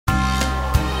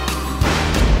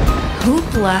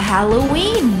Hoopla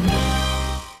Halloween!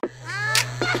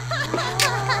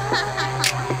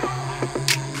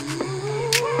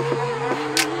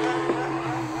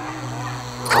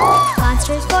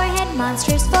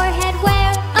 Monster's forehead,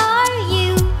 where are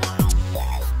you?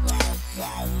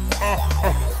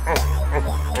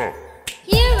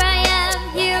 Here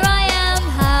I am,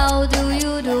 how do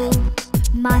you do?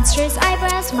 Monster's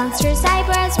eyebrows,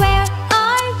 where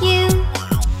are you?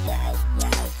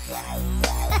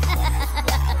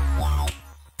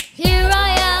 Here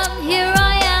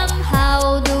I am,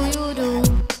 how do you do?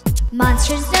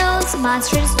 Monster's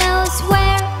nose,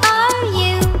 where are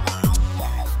you?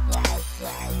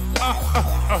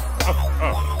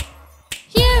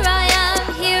 Here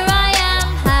I am,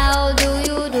 how do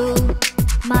you do?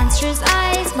 Monster's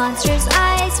eyes,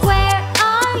 where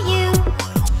are you?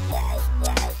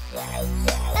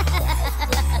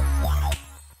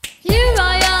 Here I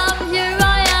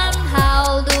am,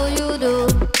 how do you do?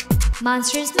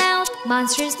 Monster's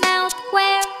mouth,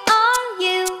 where are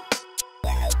you?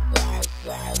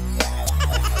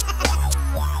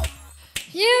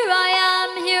 Here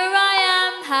I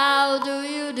am, how do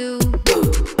you do?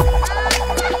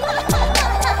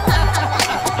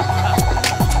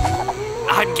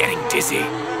 I'm getting dizzy.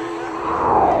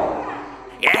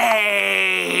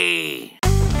 Yay!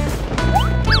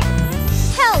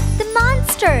 Help the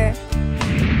monster!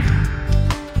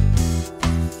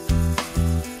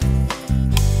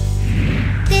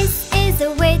 This is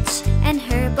a witch and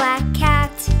her black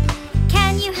cat.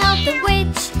 Can you help the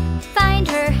witch find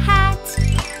her hat?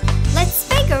 Let's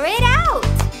figure it out!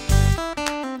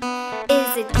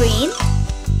 Is it green?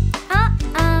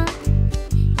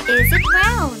 Is it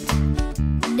round?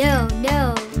 No.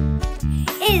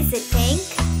 Is it pink?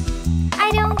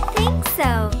 I don't think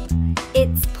so.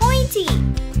 It's pointy.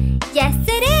 Yes,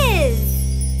 it is.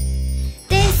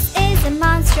 This is a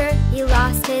monster. He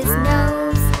lost his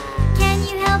nose. Can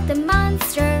you help the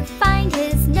monster find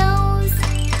his nose?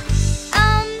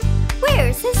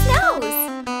 Where's his nose?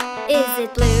 Is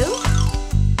it blue?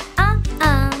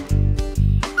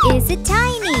 Is it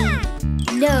tiny?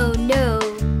 No.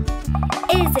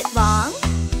 Is it long?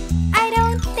 I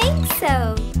don't think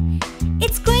so.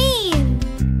 It's green!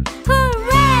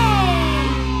 Hooray!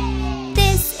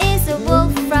 This is a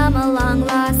wolf from a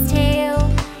long-lost tale.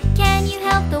 Can you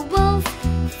help the wolf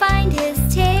find his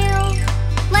tail?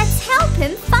 Let's help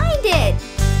him find it!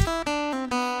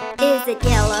 Is it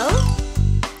yellow?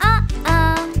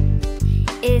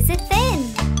 Is it thin?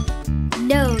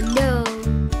 No.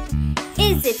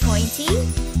 Is it pointy?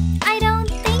 I don't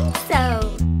think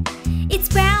so. It's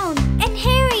brown and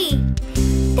hairy.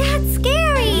 That's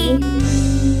scary.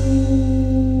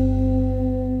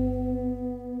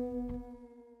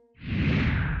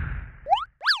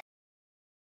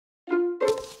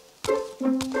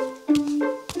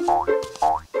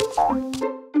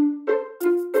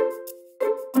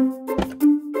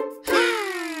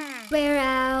 We're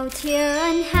out here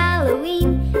on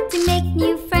Halloween to make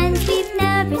new friends we've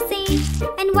never seen.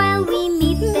 And while we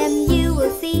meet them, you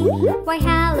will see why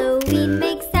Halloween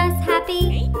makes us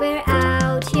happy. We're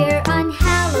out here on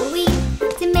Halloween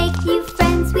to make new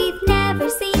friends we've never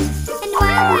seen. And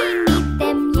while we meet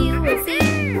them, you will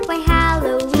see why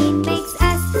Halloween makes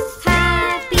us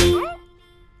happy.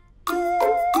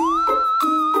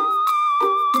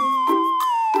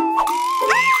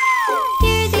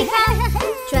 Here they come,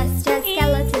 dressed as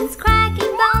skeletons,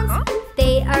 cracking bones.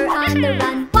 They are on the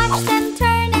run, watch them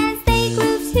turn as they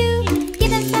groove too. Give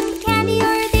them some candy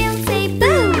or they'll say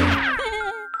boo.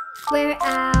 We're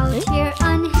out here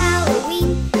on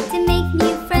Halloween to make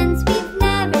new friends we've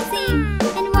never seen.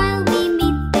 And while we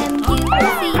meet them, you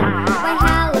will see why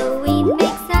Halloween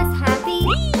makes us happy.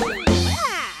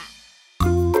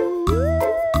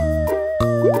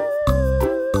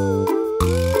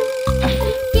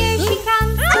 Here she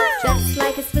comes, dressed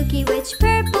like a spooky witch,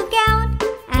 purple gown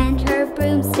and her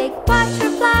broomstick. Watch her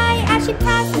fly as she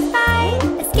passes by.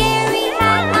 A scary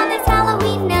hat on this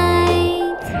Halloween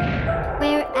night.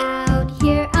 We're out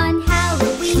here on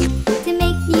Halloween to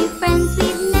make new friends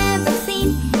we've never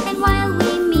seen. And while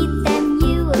we meet them,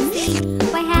 you will see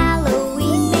why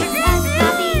Halloween makes us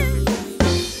happy.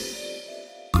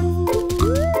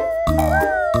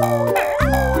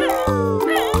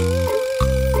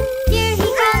 Here he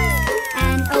comes,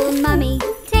 an old mummy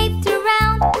taped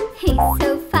around. He's so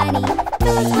funny.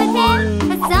 Who's with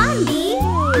him? A zombie?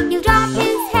 He'll drop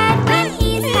his head when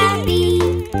he's happy.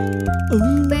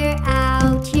 We're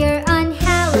out here on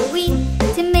Halloween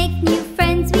to make new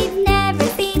friends we've never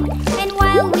seen. And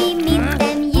while we meet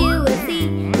them, you will see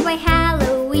why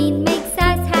Halloween makes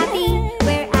us happy.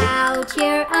 We're out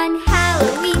here on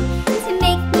Halloween to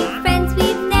make new friends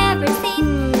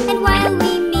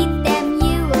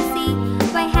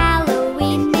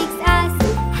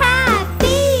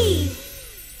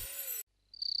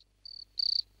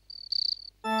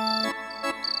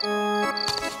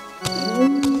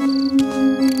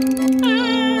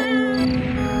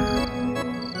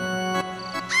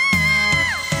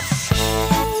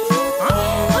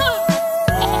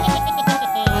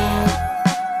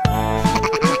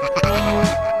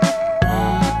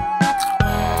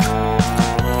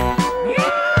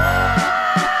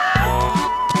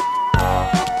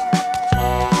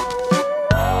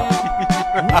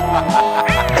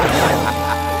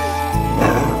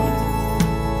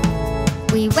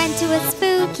We went to a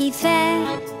spooky fair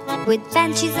with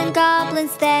banshees and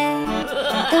goblins there.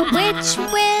 The witch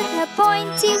with her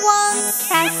pointy wand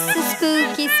cast a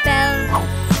spooky spell.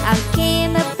 Out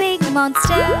came a big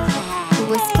monster who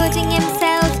was putting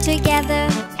himself together.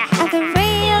 At the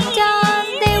ray of dawn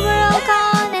they were all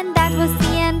gone, and that was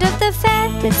the end of the fair,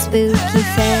 the spooky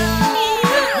fair.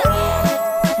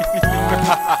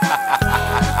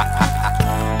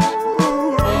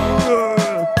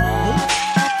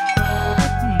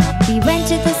 We went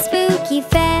to the spooky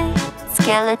fair,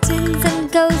 skeletons and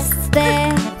ghosts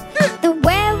there. The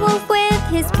werewolf with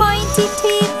his pointy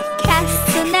teeth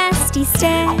cast a nasty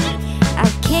stare.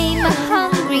 Out came a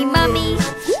hungry mummy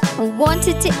who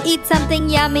wanted to eat something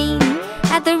yummy.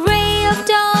 At the ray of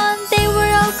dawn they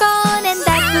were all gone, and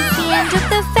that was the end of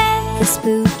the fair, the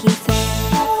spooky fair.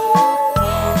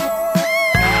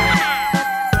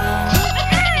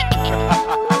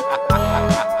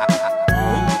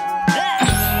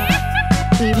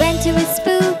 We went to a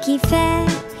spooky fair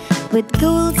with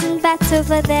ghouls and bats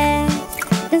over there.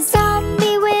 The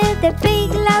zombie with a big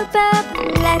loud burp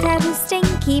let out a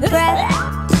stinky breath.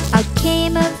 Out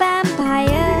came a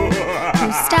vampire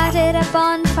who started a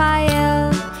bonfire.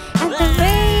 At the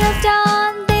ray of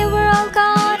dawn they were all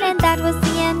gone, and that was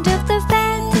the end of the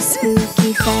fair, the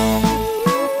spooky fair.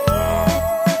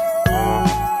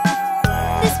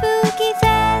 The spooky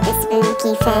fair, the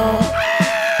spooky fair.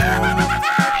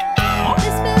 The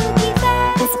spooky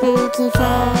fair, the spooky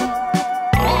fair.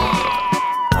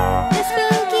 The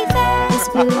spooky fair, the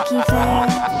spooky fair.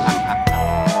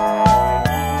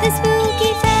 The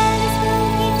spooky fair, the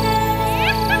spooky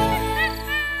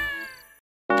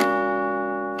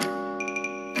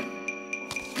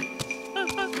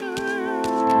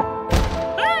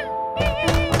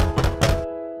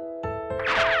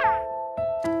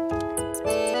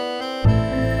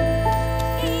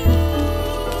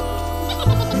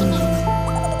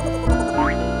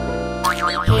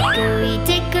Hickory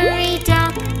dickory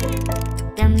dock,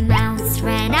 the mouse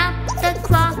ran up the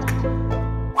clock.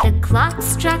 The clock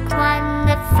struck one,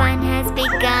 the fun has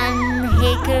begun.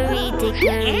 Hickory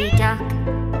dickory dock.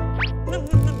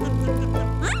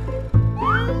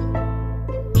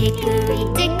 Hickory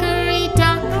dickory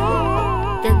dock,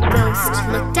 the ghost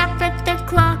looked up at the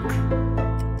clock.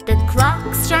 The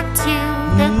clock struck two,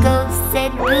 the ghost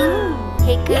said boo.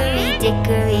 Hickory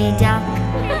dickory dock.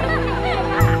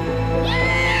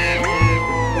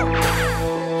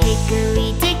 Hickory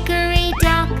dickory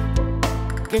dock,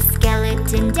 the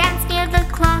skeleton danced near the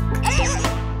clock.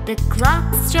 The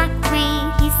clock struck three,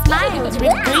 he smiled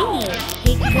with glee.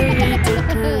 Hickory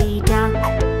dickory dock.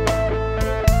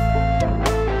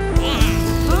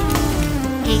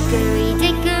 Hickory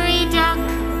dickory dock,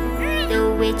 the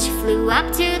witch flew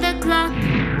up to the clock.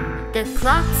 The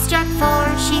clock struck four,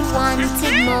 she wanted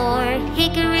more.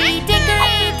 Hickory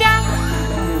dickory dock.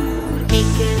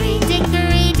 Hickory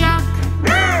dickory dock,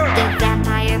 the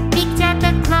vampire peeked at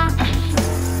the clock.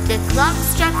 The clock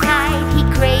struck five, he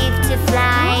craved to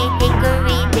fly.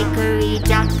 Hickory dickory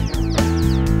dock.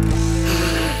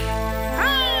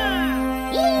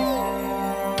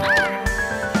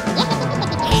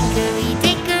 Hickory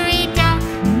dickory dock,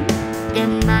 the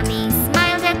mummy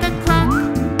smiled at the clock.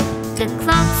 The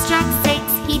clock struck six,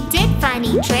 he did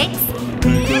funny tricks.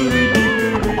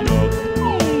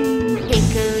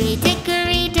 Hickory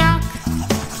dickory dock,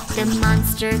 the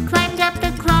monster climbed up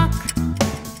the clock.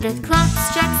 The clock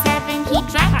struck seven, he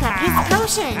drank up his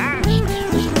potion.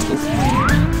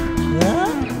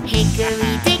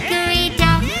 Hickory dickory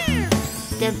dock,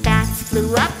 the bats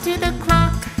flew up to the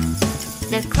clock.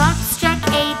 The clock struck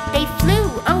eight, they flew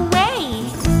away.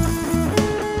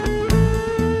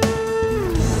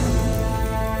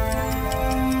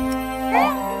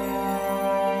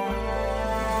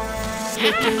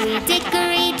 Hickory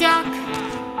dickory dock,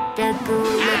 the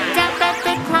ghoul looked up at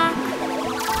the clock.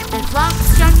 The clock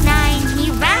struck nine,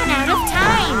 he ran out of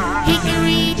time.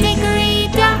 Hickory dickory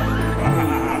dock.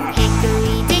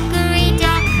 Hickory dickory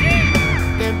dock,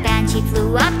 the banshee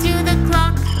flew up to the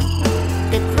clock.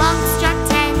 The clock struck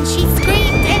ten, she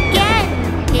screamed again.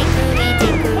 Hickory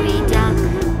dickory dock.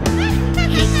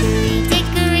 Hickory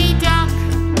dickory dock,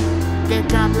 the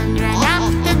goblin ran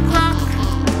up the clock.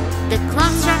 The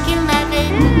clock struck 11.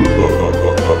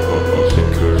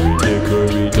 Hickory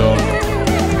dickory dock.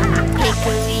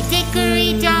 Hickory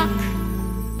dickory dock,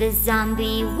 the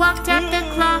zombie walked up the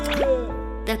clock.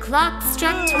 The clock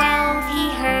struck 12, he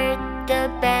heard the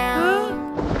bell.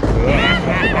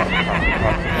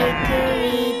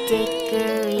 Hickory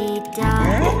dickory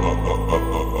dock.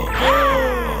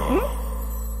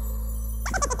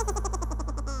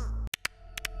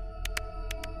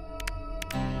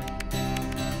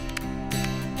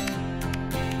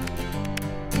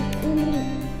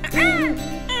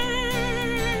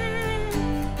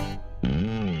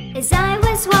 As I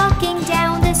was walking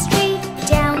down the street,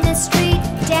 down the street,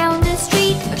 down the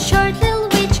street, a short little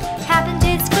witch happened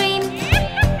to scream.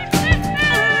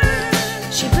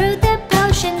 She brewed the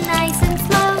potion nice and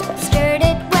slow, stirred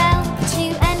it well to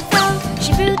and fro.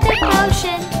 She brewed the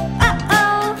potion,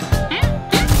 uh-oh.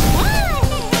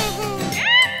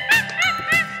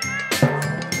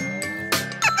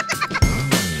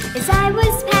 As I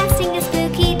was passing a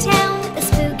spooky town, a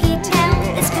spooky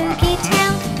town, a spooky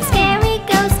town, the scary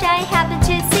ghost I happened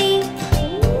to see.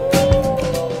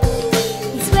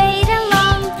 He swayed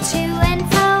along to and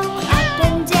fro, up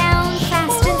and down,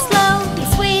 fast and slow. He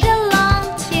swayed along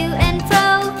to and fro.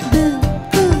 Boo,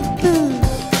 boo, boo.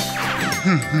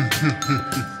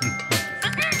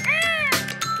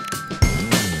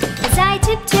 As I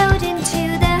tiptoed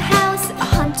into the house, a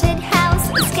haunted house,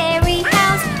 a scary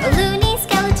house, a loony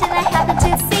skeleton I happened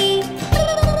to see.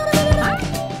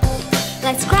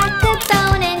 Let's crack a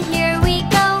bone and here we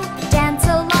go. Dance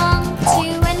along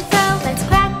to and fro. Let's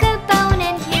crack a bone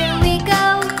and here we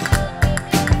go.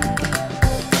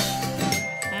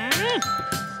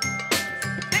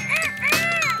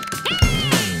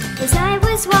 As I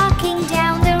was walking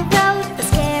down the road, a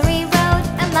scary road,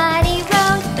 a muddy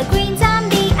road, a green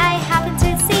zombie I happened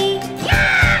to see.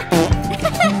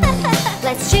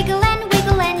 Let's jiggle and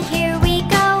wiggle and here we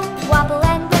go. Wobble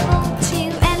and wibble to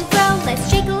and fro. Let's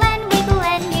jiggle and wiggle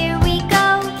and here we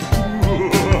go.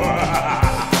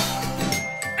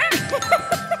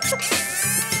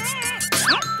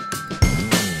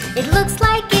 It looks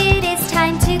like it is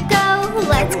time to go.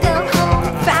 Let's go home,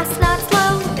 fast not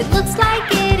slow. It looks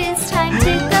like it is time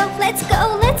to go. Let's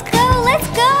go, let's go, let's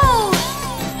go.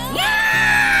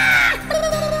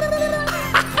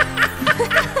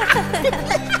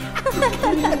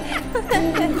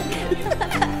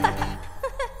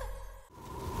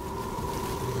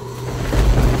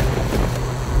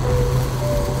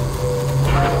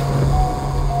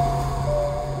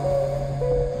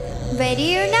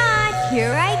 Ready or not,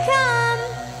 here I come.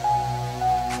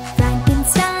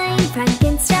 Frankenstein,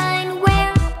 Frankenstein,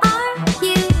 where are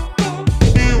you?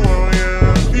 Here I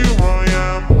am,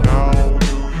 how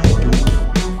do you do?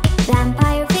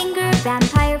 Vampire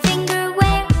finger,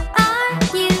 where are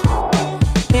you?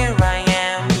 Here I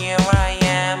am,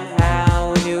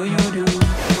 how do you do?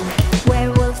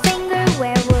 Werewolf finger,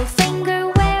 where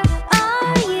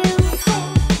are you?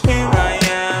 Here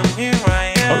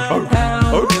I am,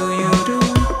 how do you do?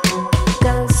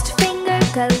 Ghost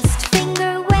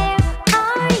finger, where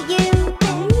are you?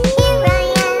 Here I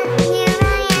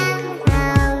am,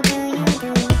 how do you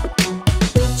do?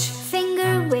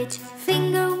 Witch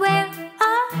finger, where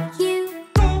are you?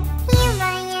 Here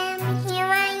I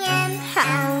am,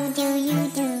 how do you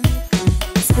do?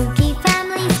 Spooky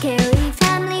family, scary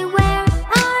family, where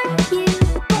are you?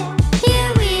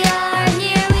 Here we are,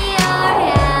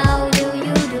 how do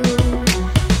you do?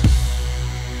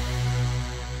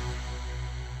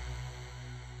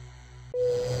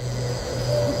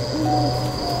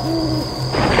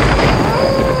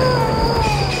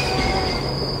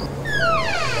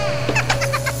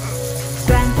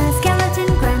 Grandpa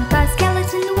skeleton,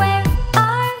 where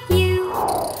are you?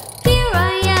 Here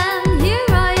I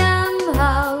am,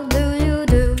 how do you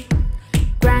do?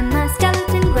 Grandma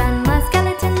skeleton,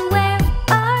 where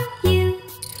are you?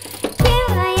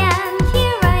 Here I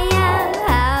am,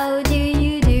 how do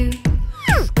you do?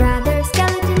 Brother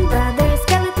skeleton,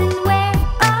 where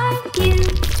are you?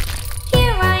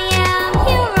 Here I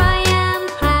am,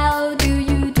 how do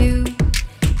you do?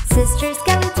 Sister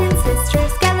skeleton,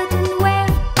 where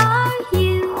are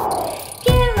you?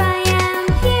 Here I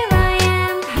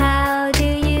am, how do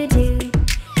you do?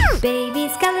 Baby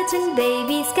skeleton,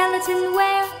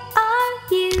 where are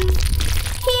you?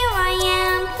 Here I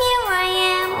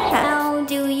am, how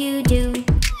do you do?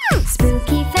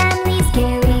 Spooky family,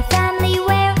 scary family,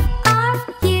 where are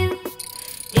you?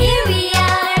 Here we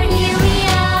are,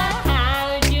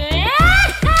 how do you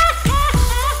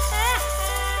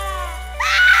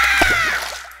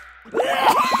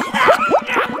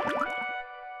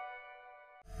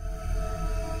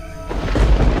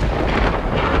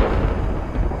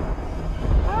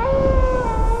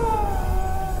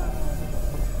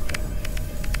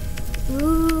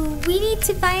Ooh, we need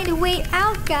to find a way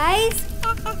out, guys.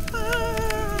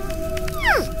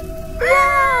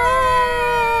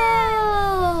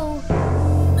 Whoa!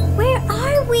 Where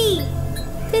are we?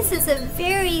 This is a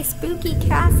very spooky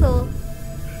castle.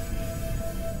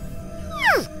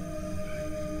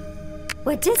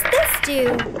 What does this do?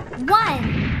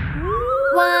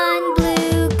 One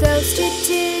blue ghost, do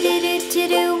do do do do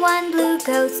do. One blue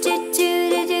ghost, do do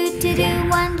do do do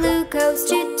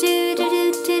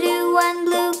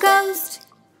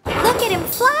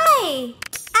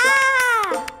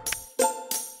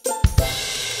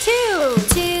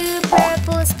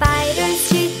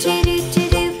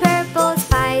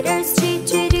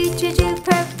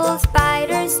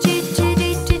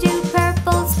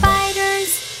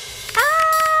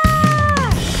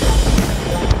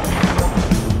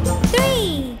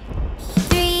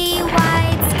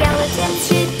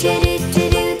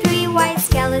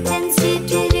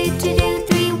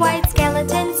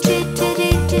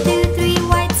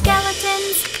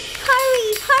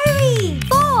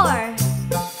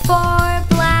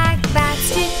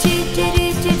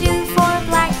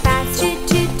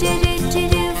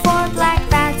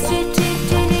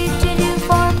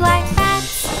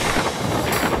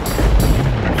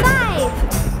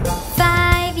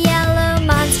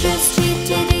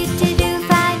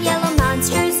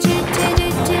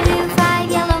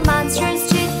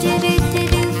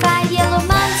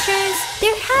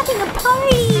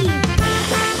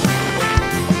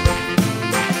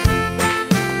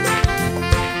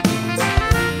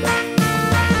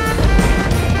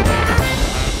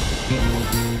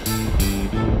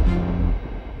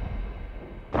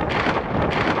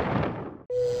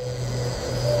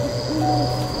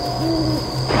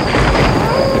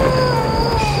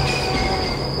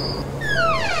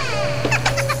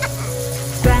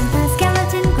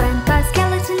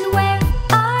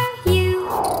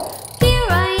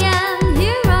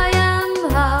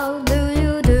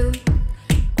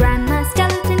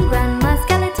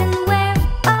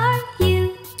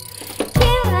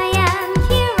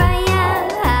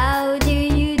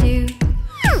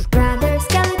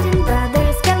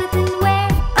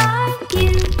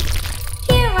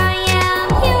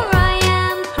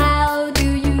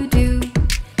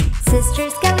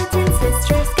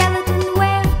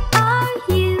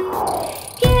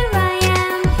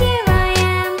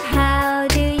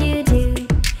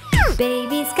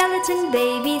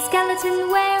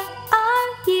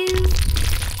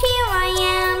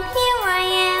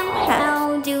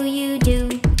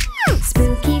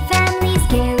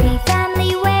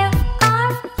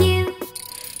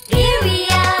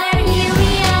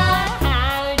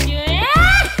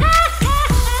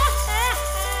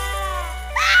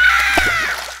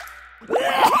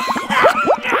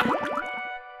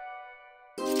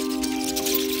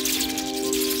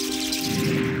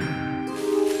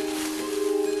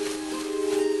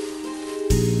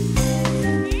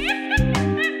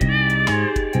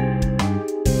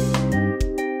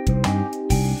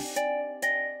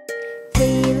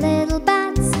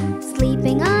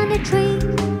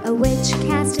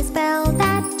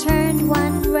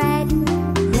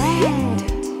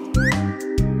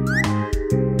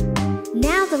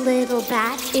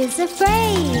is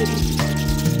afraid.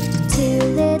 Two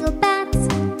little bats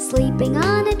sleeping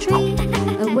on a tree.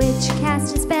 A witch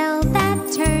cast a spell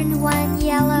that turned one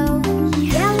yellow.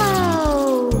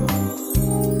 Yellow!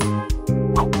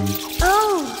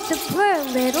 Oh, the poor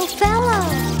little fellow.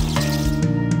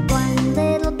 One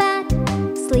little bat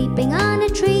sleeping on a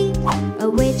tree. A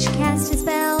witch cast a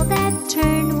spell that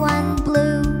turned one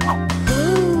blue.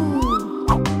 Blue!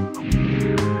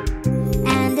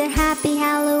 And a happy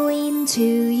Halloween to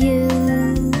you.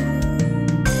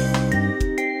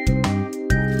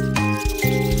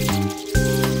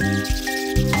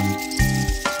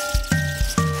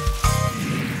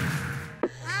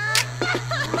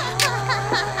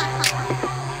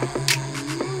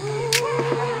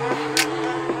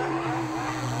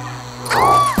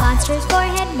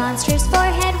 Monster's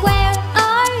forehead, where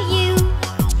are you?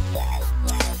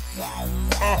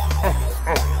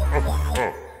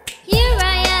 Here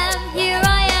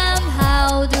I am,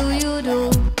 how do you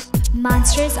do?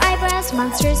 Monster's eyebrows,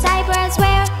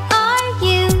 where are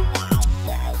you?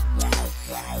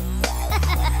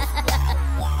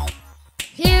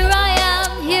 Here I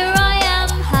am,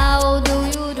 how do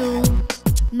you do?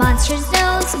 Monster's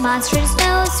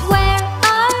nose, where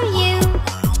are you?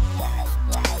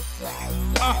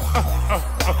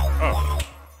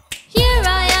 Here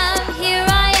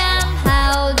I am,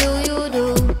 how do you do?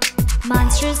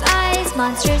 Monster's eyes,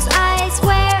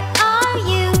 where are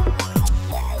you?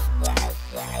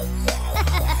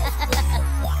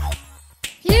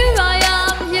 Here I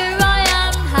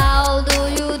am, how do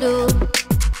you do?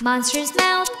 Monster's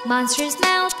mouth,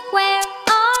 where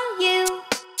are you?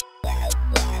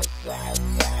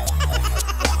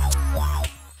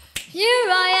 Here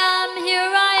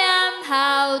I am,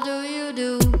 how do you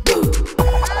do?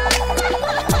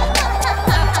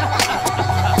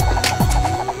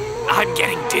 I'm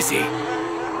getting dizzy.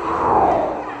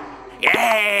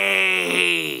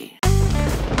 Yay!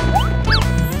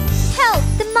 Help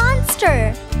the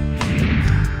monster!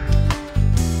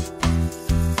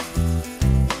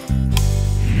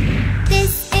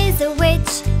 This is a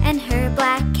witch and her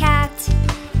black cat.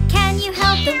 Can you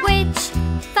help the witch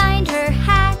find her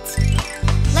hat?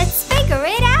 Let's figure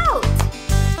it out!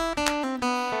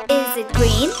 Is it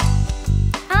green?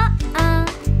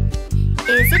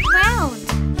 Is it round?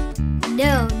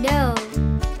 No.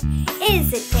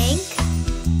 Is it pink?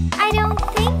 I don't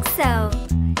think so.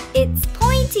 It's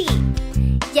pointy.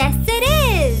 Yes, it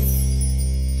is.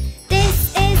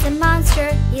 This is a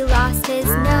monster. He lost his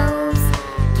nose.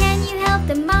 Can you help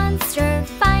the monster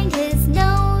find his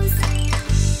nose?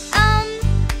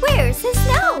 Where's his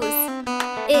nose?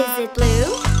 Is it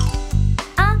blue?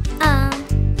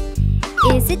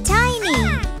 Is it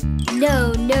tiny?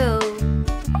 No.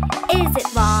 Is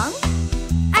it long?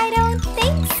 I don't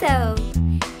think so.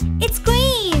 It's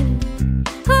green!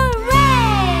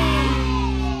 Hooray!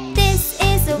 This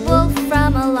is a wolf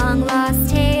from a long-lost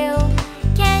tale.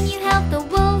 Can you help the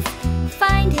wolf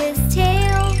find his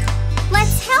tail?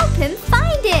 Let's help him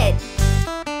find it!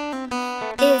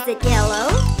 Is it yellow?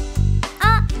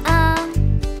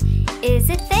 Is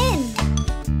it thin?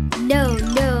 No.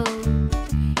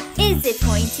 Is it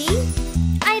pointy?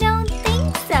 I don't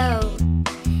think so.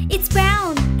 It's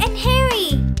brown and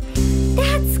hairy.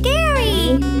 That's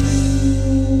scary.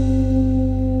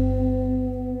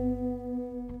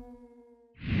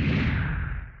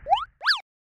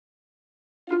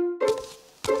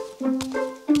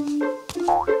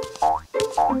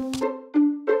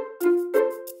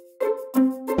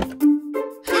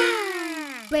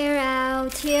 We're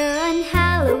out here on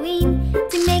Halloween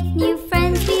to make new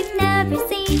friends we've never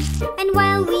seen. And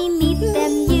while we meet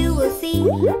them, you will see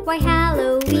why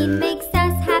Halloween makes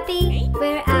us happy.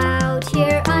 We're out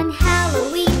here on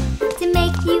Halloween to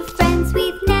make new friends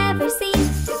we've never seen.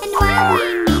 And while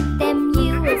we meet them,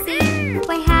 you will see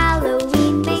why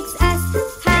Halloween makes us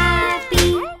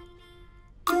happy.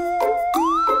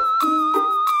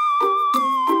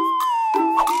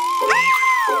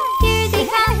 Here they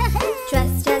come,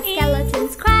 dressed as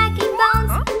skeletons, cracking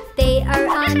bones. They are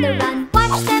on the run,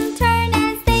 watch them turn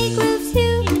as they groove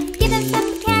too. Give them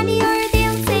some candy or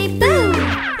they'll say boo.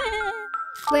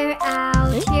 We're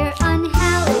out here on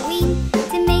Halloween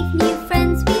to make new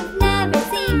friends we've never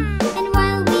seen. And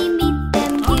while we meet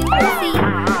them, you will see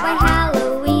why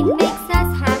Halloween makes us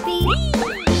happy.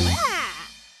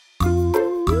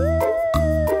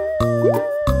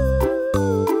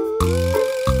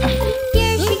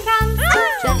 Here she comes,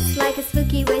 dressed like a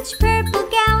spooky witch, purple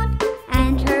gown,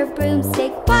 and her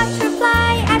broomstick. Watch her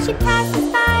fly as she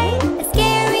passes by. A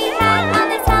scary hat on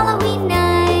this Halloween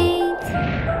night.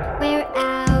 We're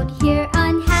out here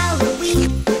on Halloween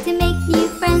to make new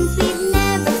friends we've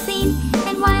never seen.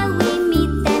 And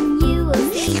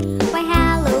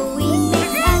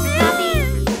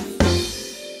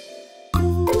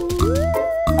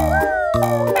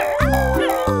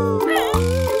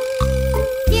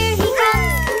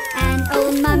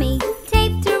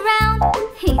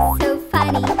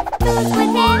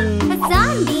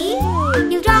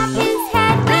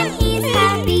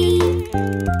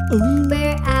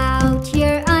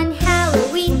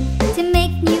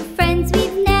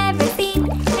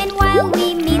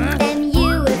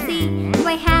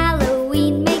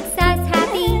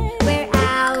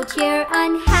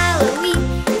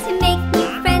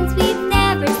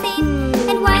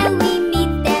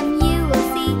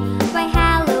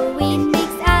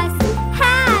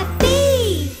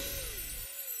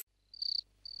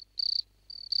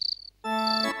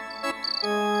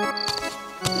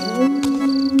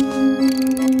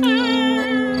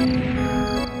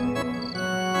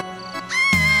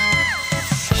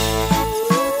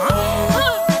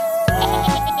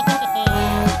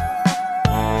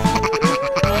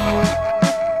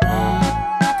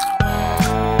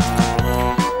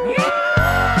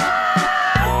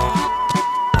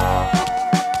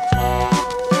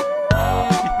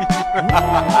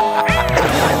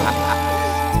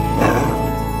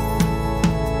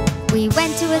We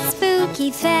went to a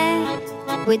spooky fair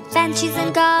with banshees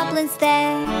and goblins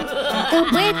there. The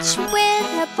witch with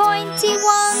her pointy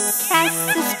wand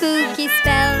cast a spooky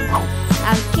spell.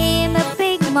 Out came a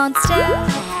big monster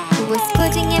who was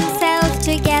putting himself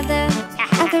together.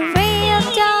 At the ray of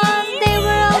dawn they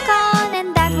were all gone,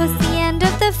 and that was the end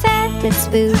of the fair, the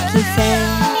spooky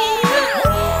fair.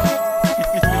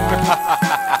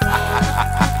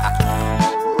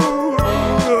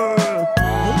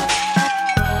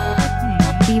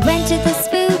 We went to the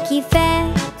spooky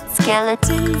fair,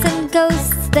 skeletons and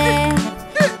ghosts there.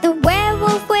 The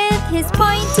werewolf with his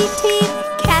pointy teeth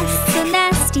cast a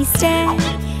nasty stare.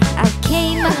 Out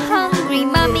came a hungry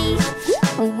mummy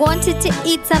who wanted to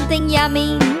eat something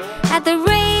yummy. At the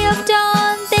ray of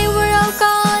dawn they were all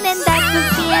gone, and that was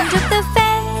the end of the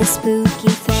fair, the spooky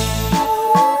fair.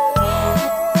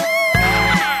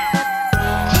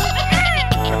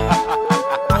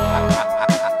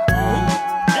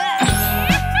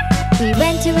 We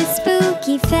went to a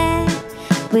spooky fair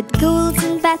with ghouls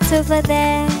and bats over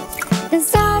there. The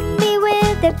zombie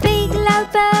with a big loud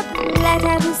burp let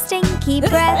out a stinky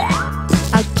breath.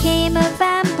 Out came a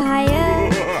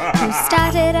vampire who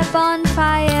started a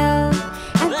bonfire.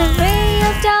 At the ray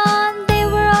of dawn they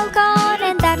were all gone,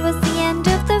 and that was the end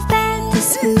of the fair, the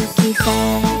spooky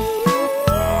fair.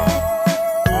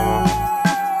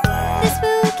 The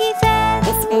spooky fair,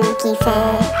 the spooky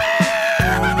fair.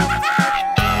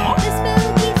 The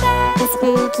spooky fair, the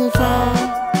spooky fair.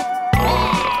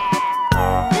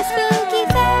 The spooky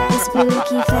fair, the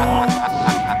spooky fair.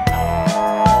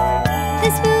 The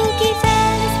spooky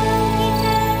fair, the spooky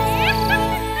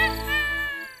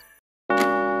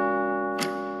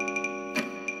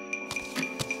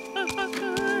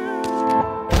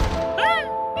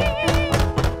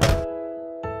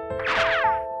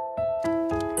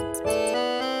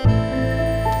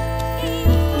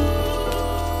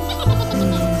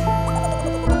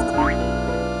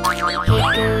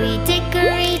Hickory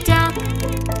dickory dock,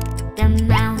 the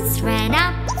mouse ran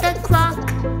up the clock.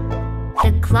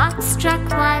 The clock struck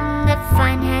one, the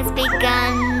fun has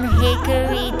begun.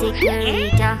 Hickory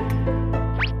dickory dock.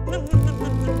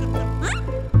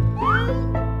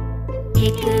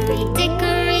 Hickory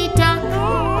dickory dock,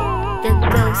 the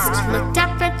ghost looked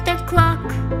up at the clock.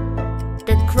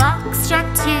 The clock struck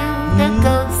two, the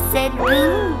ghost said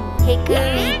boo.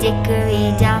 Hickory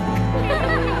dickory dock.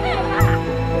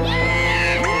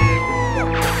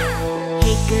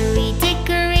 Hickory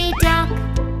dickory dock,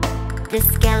 the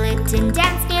skeleton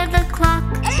danced near the clock.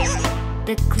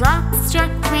 The clock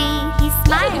struck three, he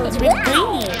smiled with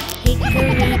glee.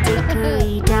 Hickory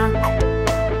dickory dock.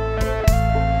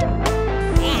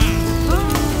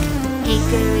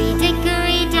 Hickory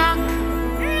dickory dock,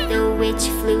 the witch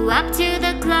flew up to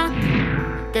the clock.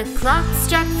 The clock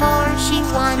struck four, she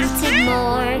wanted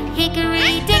more.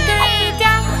 Hickory dickory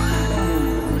dock.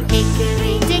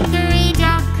 Hickory dickory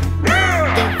dock,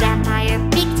 the vampire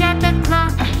peeked at the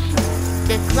clock.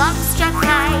 The clock struck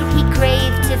five, he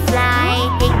craved to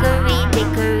fly. Hickory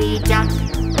dickory dock.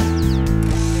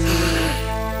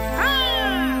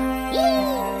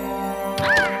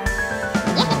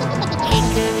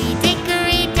 Hickory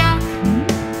dickory dock,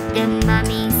 the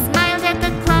mummy smiled at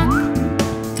the clock.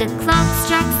 The clock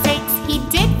struck six, he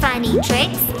did funny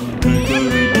tricks.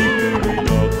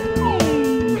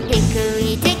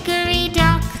 Hickory dickory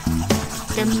dock,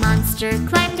 the monster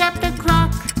climbed up the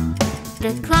clock.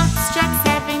 The clock struck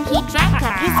seven, he drank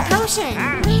up his potion.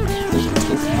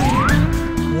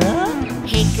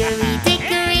 Hickory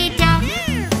dickory dock,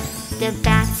 the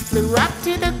bats flew up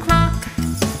to the clock.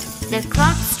 The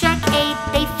clock struck eight,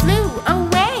 they flew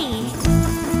away.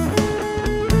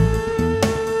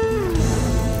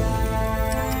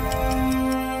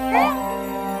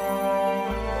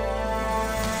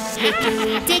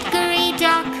 Hickory dickory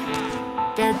dock,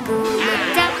 the ghoul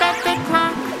looked up at the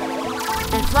clock.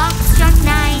 The clock struck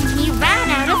nine, he ran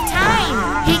out of time.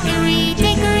 Hickory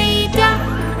dickory dock.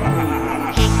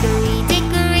 Hickory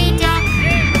dickory dock,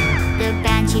 the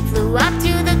banshee flew up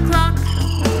to the clock.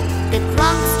 The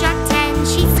clock struck ten,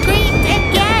 she screamed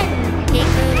again.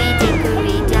 Hickory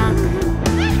dickory dock.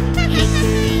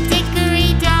 Hickory dickory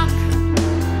dock,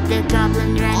 the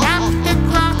goblin ran up the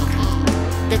clock.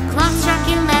 The clock struck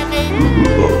 11.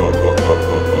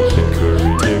 Hickory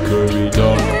dickory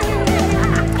dock.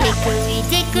 Hickory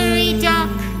dickory dock,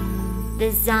 the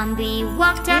zombie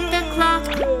walked up the clock.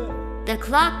 The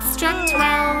clock struck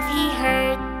 12, he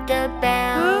heard the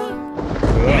bell.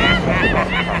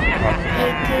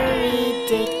 Hickory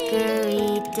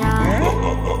dickory dock.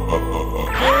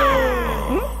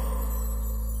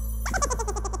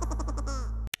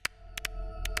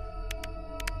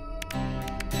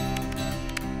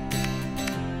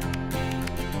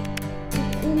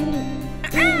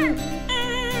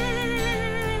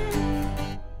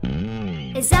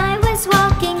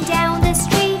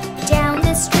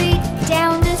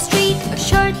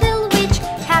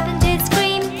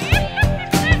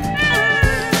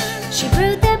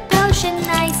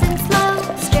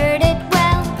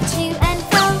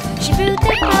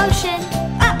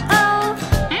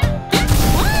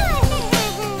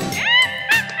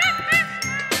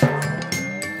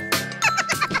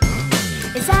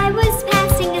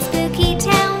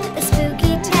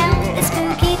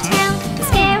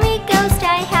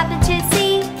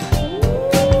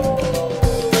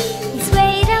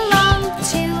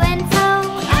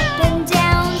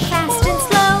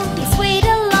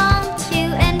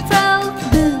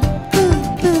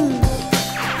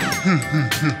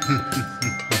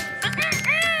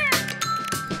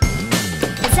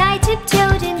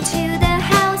 tiptoed into the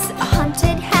house, a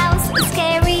haunted house, a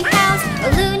scary house, a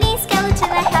loony skeleton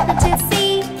I happen to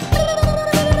see.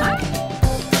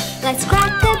 Let's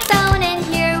crack a bone and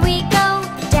here we go.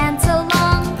 Dance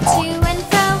along to and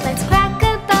fro. Let's crack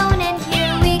a bone and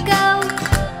here we go.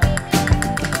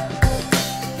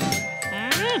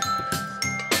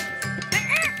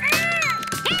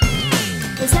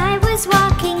 As I was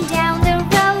walking down the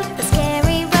road, a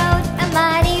scary road, a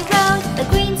muddy road, a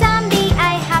green zombie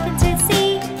I happened to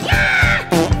see.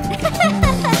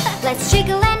 Let's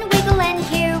jiggle and wiggle and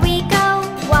here we go.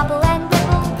 Wobble and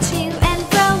wibble to and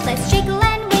fro. Let's jiggle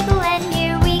and wiggle and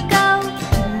here we go.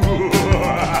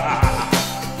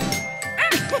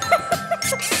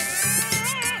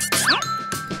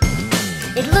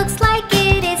 It looks like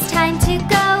it is time to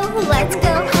go. Let's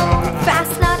go home,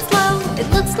 fast not slow. It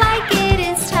looks like it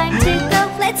is time to go.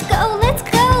 Let's go, let's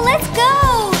go, let's go.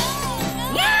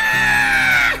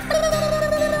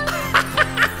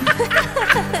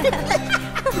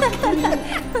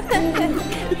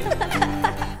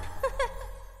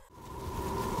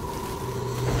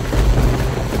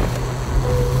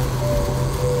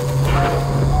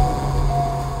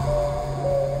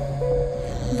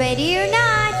 Ready or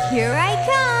not, here I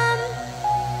come.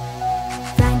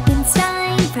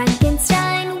 Frankenstein,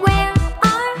 Frankenstein, where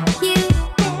are you?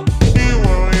 Here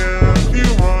I am,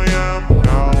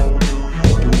 how do you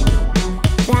do?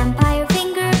 Vampire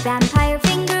finger,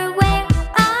 where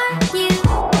are you?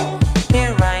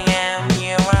 Here I am,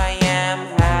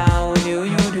 how do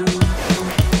you do?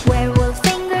 Werewolf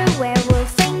finger, where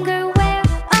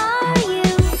are you?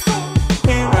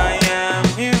 Here I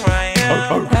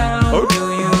am, how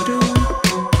do you do?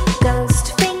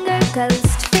 Ghost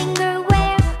finger,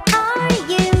 where are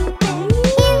you?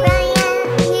 Here I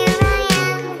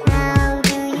am, how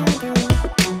do you do?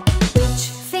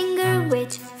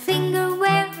 Witch finger,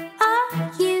 where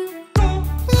are you?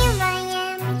 Here I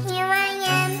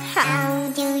am, how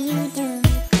do you do?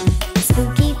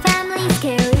 Spooky family,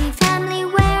 scary family,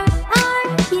 where are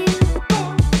you?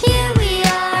 Here we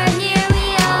are,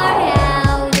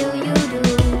 how do you do?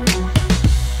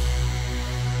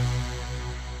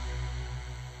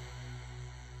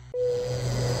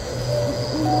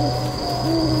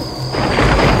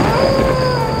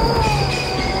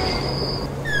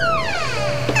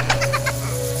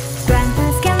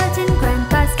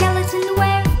 Grandpa skeleton,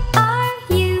 where are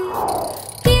you?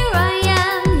 Here I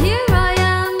am,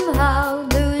 how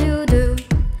do you do?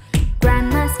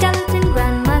 Grandma skeleton,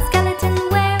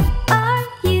 where are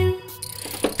you?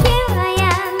 Here I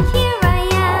am,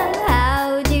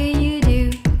 how do you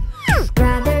do?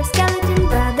 Brother skeleton,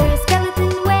 where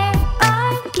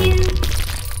are you?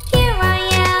 Here I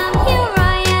am,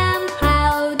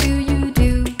 how do you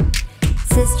do?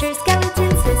 Sister skeleton,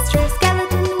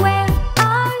 where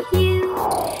are you?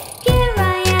 Here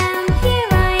I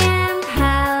am,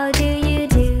 how do you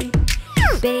do?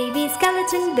 Baby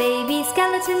skeleton,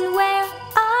 where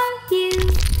are you?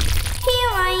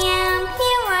 Here I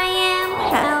am,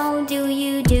 how do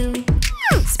you do?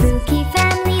 Spooky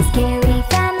family, scary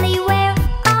family, where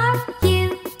are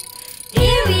you?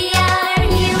 Here we are,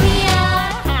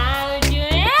 how do you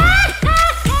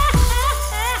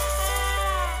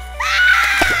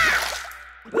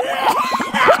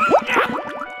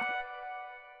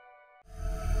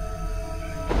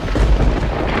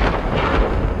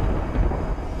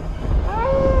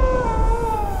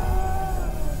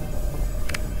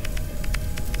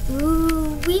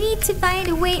Ooh, we need to find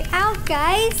a way out,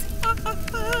 guys.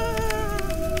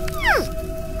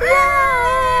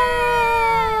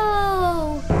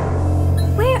 Whoa!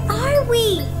 Where are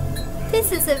we?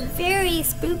 This is a very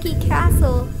spooky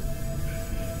castle.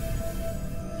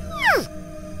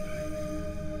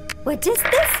 What does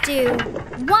this do?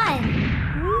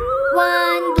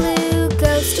 One blue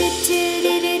ghost,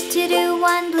 do-do-do-do-do.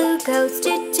 One blue ghost,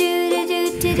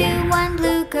 do-do-do-do-do. One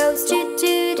blue ghost,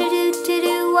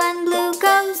 do-do-do-do-do. One blue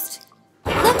ghost.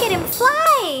 Look at him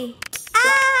fly!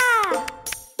 Ah!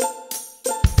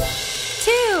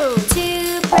 Two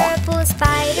purple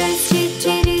spiders,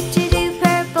 do-do-do-do-do.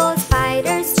 Purple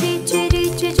spiders,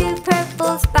 do-do-do-do-do.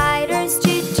 Purple spiders,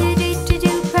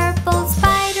 do-do-do-do-do. Purple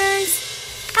spiders.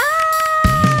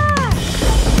 Ah!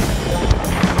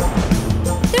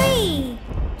 Three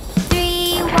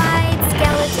white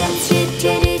skeletons,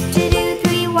 do-do-do-do-do.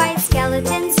 Three white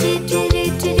skeletons,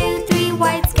 do-do-do-do-do. Three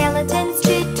white skeletons,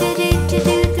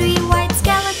 do-do-do-do-do. Three white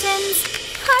skeletons.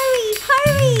 Hurry!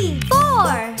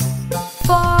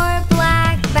 Four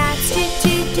black bats,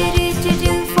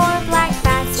 do-do-do-do-do. Four black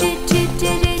bats,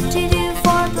 do-do-do-do-do.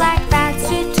 Four black bats,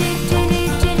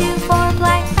 do-do-do-do-do. Four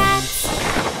black bats.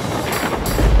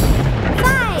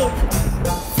 Five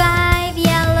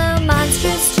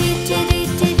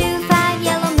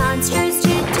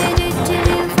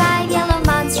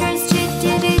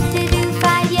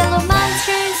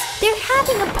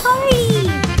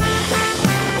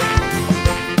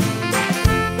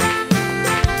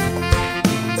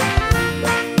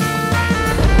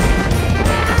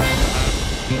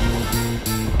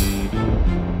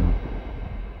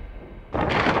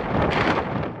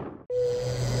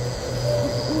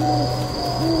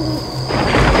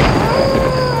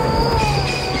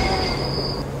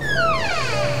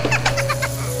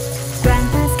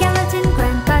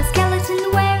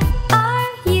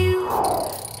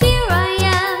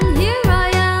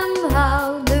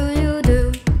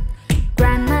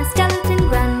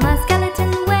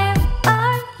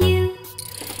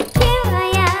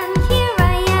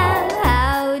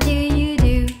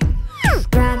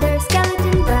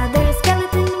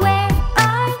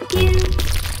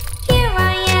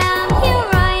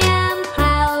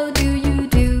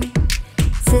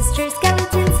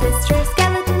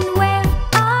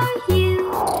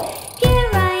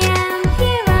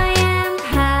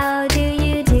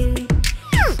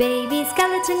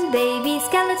baby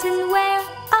skeleton, where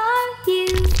are you?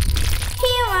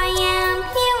 Here I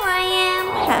am,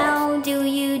 how do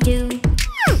you do?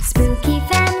 Spooky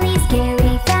family,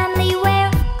 scary family,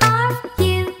 where are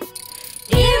you?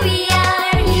 Here we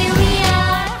are,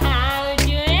 how do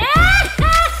you?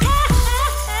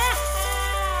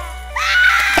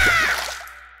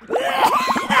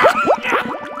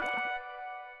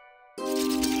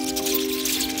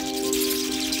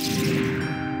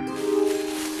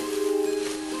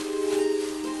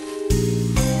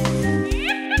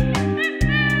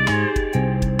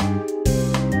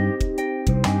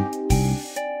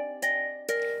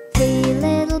 Three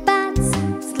little bats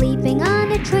sleeping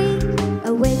on a tree.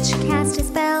 A witch cast a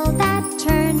spell that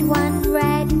turned one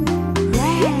red.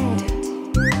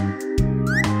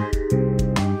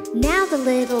 Now the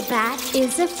little bat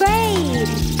is afraid.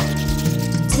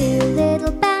 Two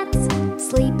little bats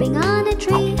sleeping on a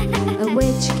tree. A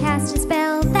witch cast a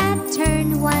spell that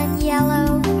turned one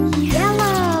yellow.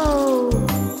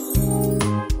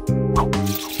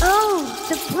 Oh,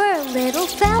 the poor little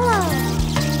fellow.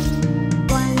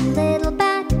 One little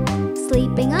bat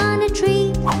sleeping on a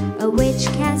tree. A witch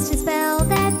cast a spell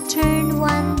that turned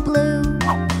one blue.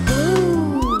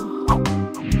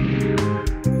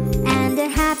 And a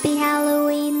happy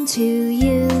Halloween to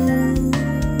you.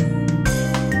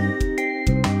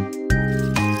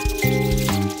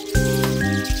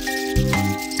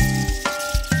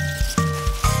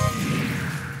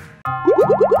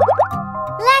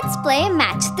 Let's play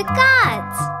Match the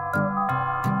Gods.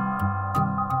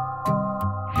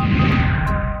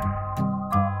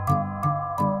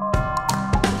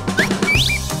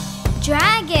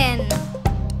 Dragon,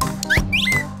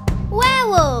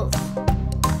 werewolf,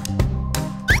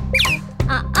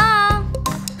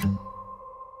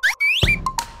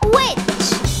 witch,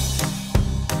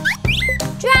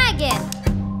 dragon,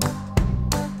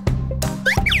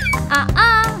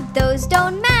 those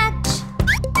don't match.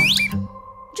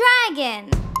 Dragon,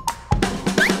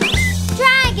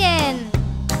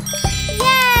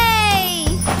 yay!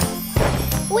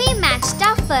 We matched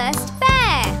our first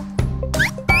pair.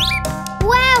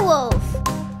 Werewolf,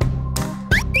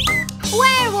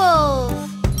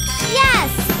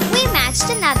 yes, we matched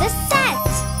another set.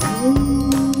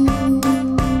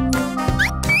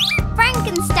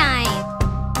 Frankenstein,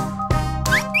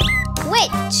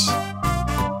 witch.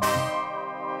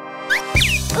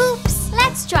 Oops,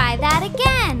 let's try that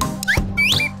again.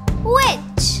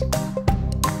 Witch,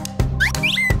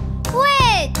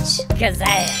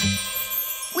 Kazam!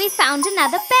 we found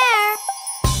another pair.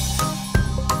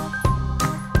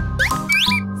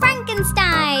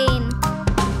 Frankenstein!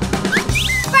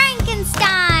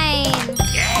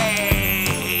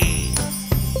 Yay!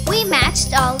 We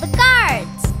matched all the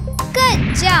cards.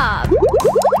 Good job!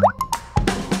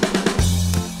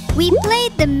 We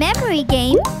played the memory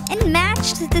game and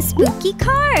matched the spooky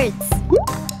cards.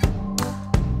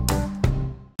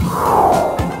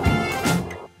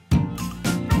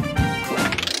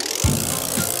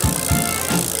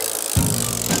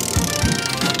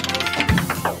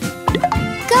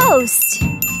 Ghost!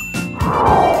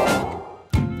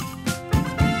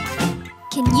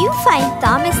 Can you find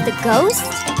Thomas the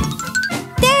ghost?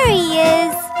 There he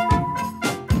is!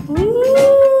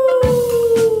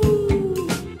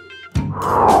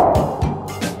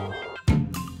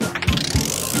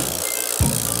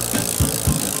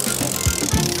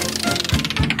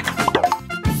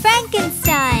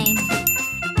 Frankenstein!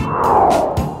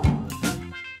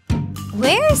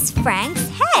 Where's Frank's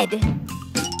head?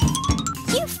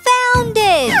 You found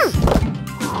it!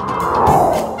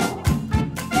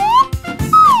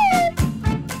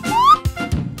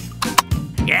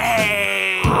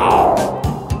 Yay!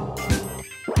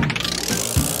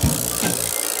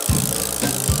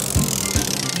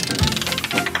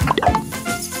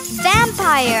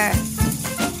 Vampire!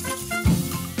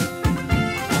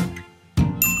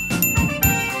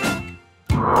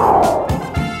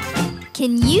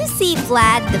 Can you see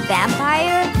Vlad the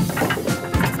vampire?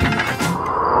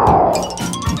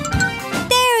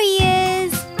 There he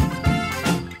is!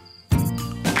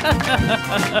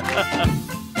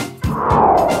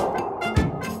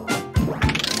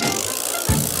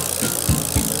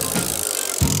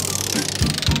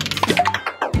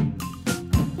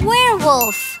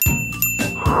 Werewolf!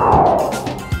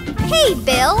 Hey,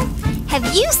 Bill! Have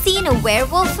you seen a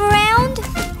werewolf around?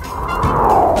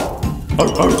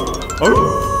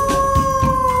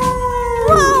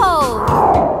 Whoa!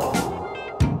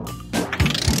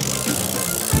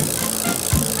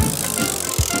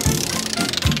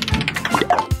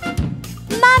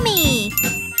 Mummy!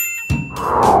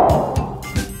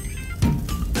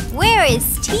 Where is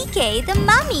TK the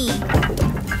mummy?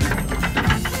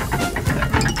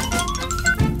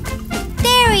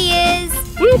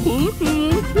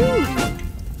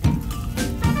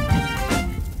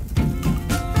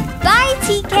 Bye,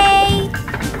 TK!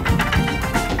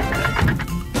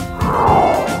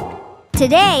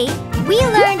 Today, we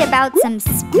learned about some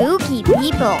spooky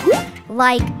people,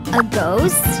 like a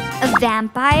ghost, a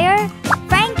vampire,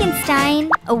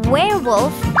 Frankenstein, a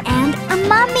werewolf, and a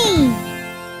mummy.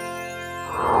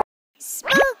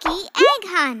 Spooky egg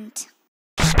hunt.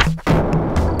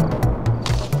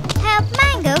 Help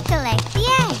Mango collect the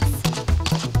eggs.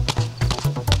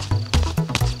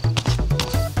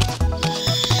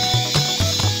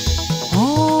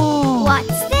 Oh.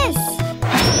 What's this?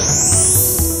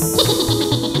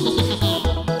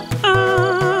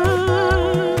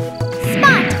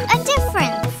 Spot a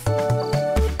difference.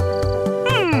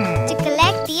 To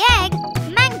collect the egg,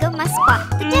 Mango must spot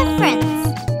the difference.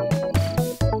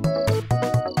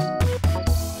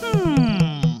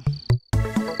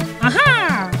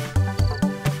 Aha!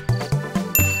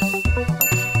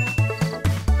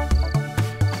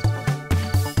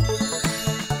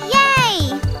 Yay!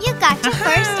 You got your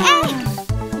first egg.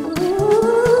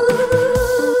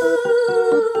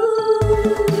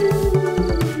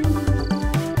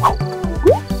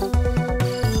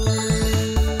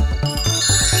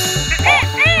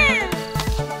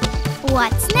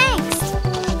 What's next?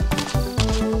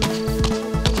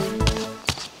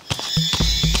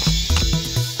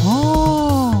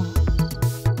 Oh.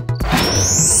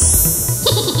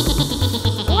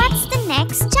 What's the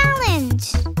next challenge?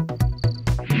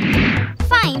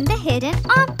 Find the hidden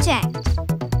object.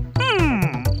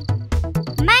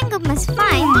 Mango must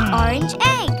find the orange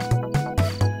egg.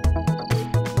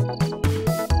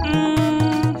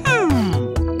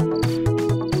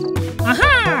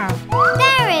 Aha!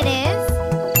 There it is.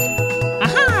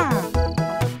 Aha!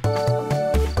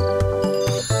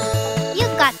 You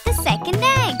got the second egg.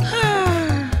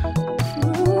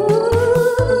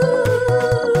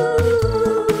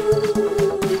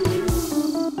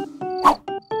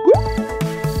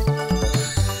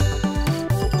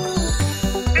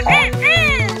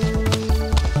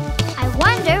 I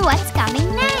wonder what's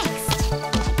coming next.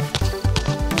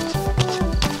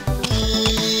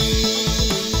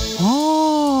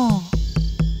 Oh.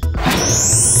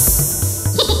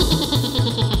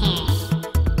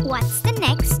 What's the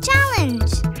next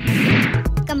challenge?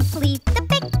 Complete the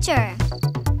picture.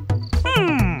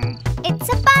 It's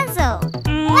a puzzle.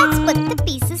 Let's put the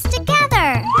pieces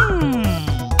together.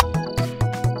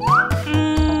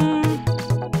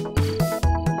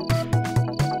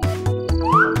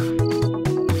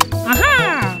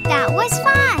 Aha! That was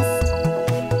fast.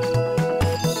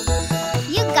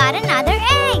 You got another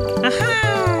egg. Aha!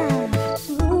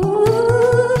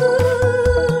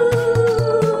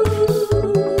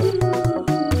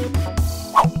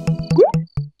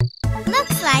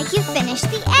 Looks like you finished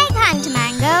the egg hunt,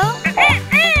 Mango.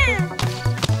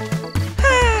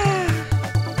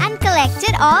 And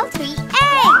collected all 3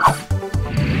 eggs.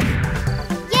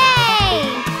 Yay!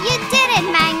 You did it,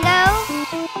 Mango.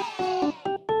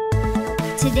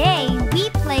 Today, we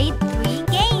played 3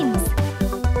 games.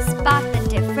 Spot the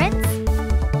difference,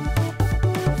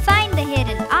 find the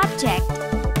hidden object,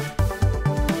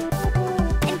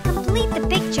 and complete the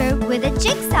picture with a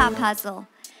jigsaw puzzle.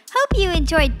 Hope you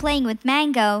enjoyed playing with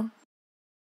Mango.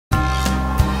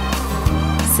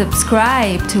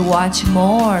 Subscribe to watch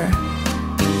more.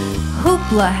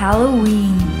 Hoopla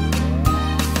Halloween.